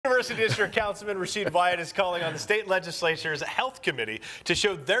University District Councilman Rasheed Wyatt is calling on the state legislature's health committee to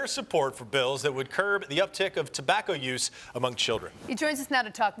show their support for bills that would curb the uptick of tobacco use among children. He joins us now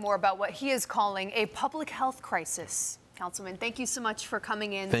to talk more about what he is calling a public health crisis. Councilman, thank you so much for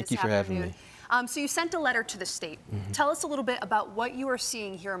coming in Thank you for having me. So you sent a letter to the state. Tell us a little bit about what you are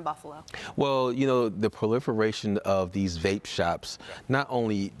seeing here in Buffalo. Well, you know, the proliferation of these vape shops, not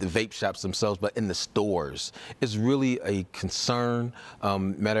only the vape shops themselves, but in the stores, is really a concern.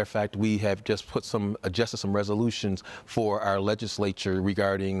 Matter of fact, we have just adjusted some resolutions for our legislature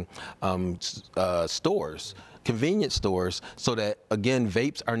regarding stores. Convenience stores, so that again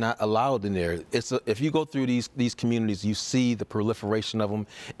vapes are not allowed in there. If you go through these communities, you see the proliferation of them,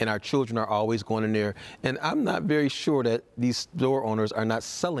 and our children are always going in there. And I'm not very sure that these store owners are not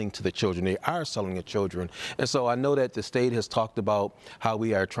selling to the children. They are selling to children. And so I know that the state has talked about how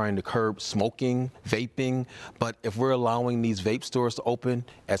we are trying to curb smoking, vaping, but if we're allowing these vape stores to open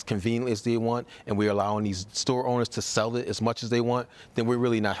as conveniently as they want, and we're allowing these store owners to sell it as much as they want, then we're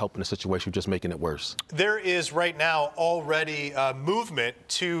really not helping the situation, we're just making it worse. There is right now already movement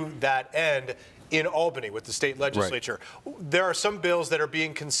to that end in Albany with the state legislature. Right. There are some bills that are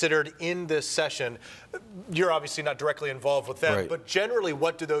being considered in this session. You're obviously not directly involved with them, but generally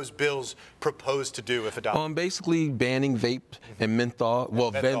what do those bills propose to do if adopted? Basically banning vape and menthol.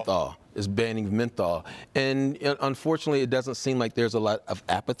 Well, menthol is banning menthol. And unfortunately, it doesn't seem like there's a lot of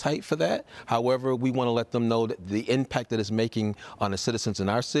appetite for that. However, we want to let them know that the impact that it's making on the citizens in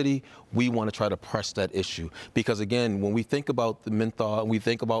our city, we want to try to press that issue. Because again, when we think about the menthol, and we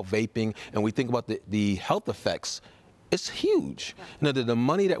think about vaping, and we think about the health effects, it's huge. Now, the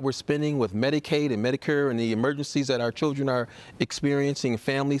money that we're spending with Medicaid and Medicare and the emergencies that our children are experiencing,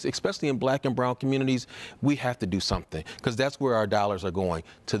 families, especially in black and brown communities, we have to do something, because that's where our dollars are going,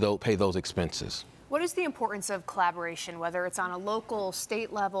 to pay those expenses. What is the importance of collaboration, whether it's on a local,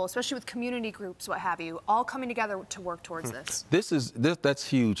 state level, especially with community groups, what have you, all coming together to work towards this? That's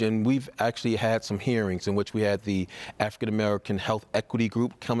huge, and we've actually had some hearings in which we had the African American Health Equity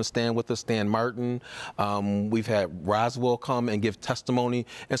Group come and stand with us, Stan Martin. We've had Roswell come and give testimony,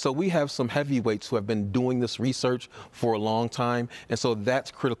 and so we have some heavyweights who have been doing this research for a long time, and so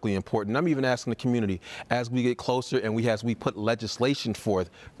that's critically important. I'm even asking the community, as we get closer and as we put legislation forth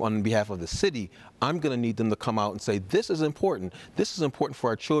on behalf of the city, I'm going to need them to come out and say, this is important. This is important for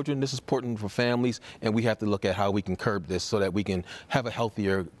our children. This is important for families. And we have to look at how we can curb this so that we can have a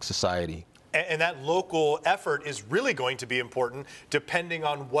healthier society. And that local effort is really going to be important depending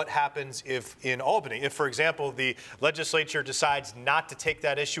on what happens if in Albany. If, for example, the legislature decides not to take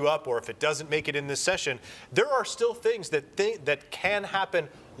that issue up, or if it doesn't make it in this session, there are still things that can happen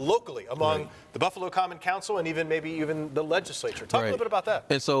locally among the Buffalo Common Council and maybe even the legislature. Talk a little bit about that.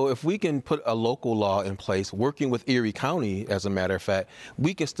 And so if we can put a local law in place, working with Erie County, as a matter of fact,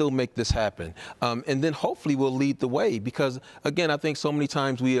 we can still make this happen. And then hopefully we'll lead the way, because again, I think so many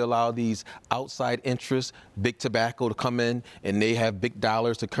times we allow these outside interests, big tobacco, to come in and they have big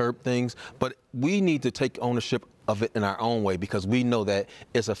dollars to curb things. But we need to take ownership of it in our own way, because we know that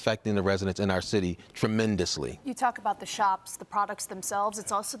it's affecting the residents in our city tremendously. You talk about the shops, the products themselves,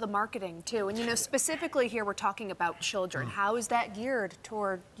 it's also the marketing too. And you know, specifically here we're talking about children. How is that geared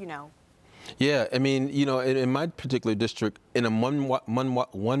toward, you know? Yeah, I mean, you know, in my particular district, in a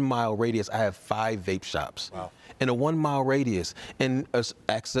 1 mile radius, I have 5 vape shops. Wow. In a 1 mile radius, and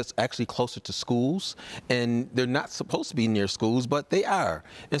access actually closer to schools, and they're not supposed to be near schools, but they are.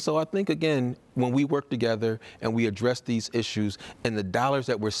 And so I think, again, when we work together and we address these issues, and the dollars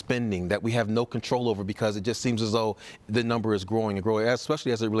that we're spending that we have no control over, because it just seems as though the number is growing and growing,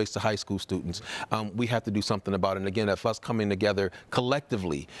 especially as it relates to high school students, we have to do something about it. And again, if us coming together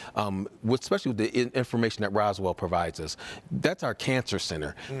collectively, especially with the information that Roswell provides us, that's our cancer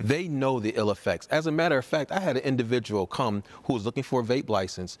center. They know the ill effects. As a matter of fact, I had an individual come who was looking for a vape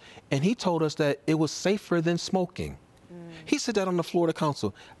license, and he told us that it was safer than smoking. He said that on the floor of the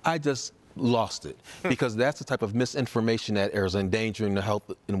council. I just lost it, because that's the type of misinformation that is endangering the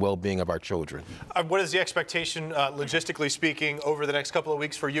health and well-being of our children. What is the expectation, logistically speaking, over the next couple of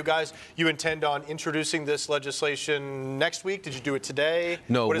weeks for you guys? You intend on introducing this legislation next week? Did you do it today?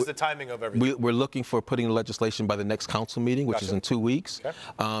 No. What is the timing of everything? We're looking for putting legislation by the next council meeting, which is in 2 weeks,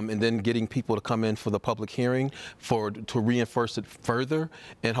 and then getting people to come in for the public hearing to reinforce it further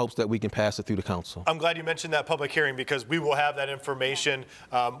in hopes that we can pass it through the council. I'm glad you mentioned that public hearing, because we will have that information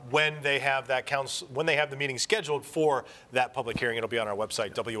when they have the meeting scheduled for that public hearing. It'll be on our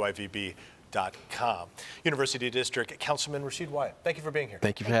website, wivb.com. University District Councilman Rasheed Wyatt, thank you for being here.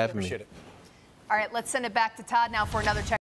 Thank you for having me. Appreciate it. All right, let's send it back to Todd now for another check.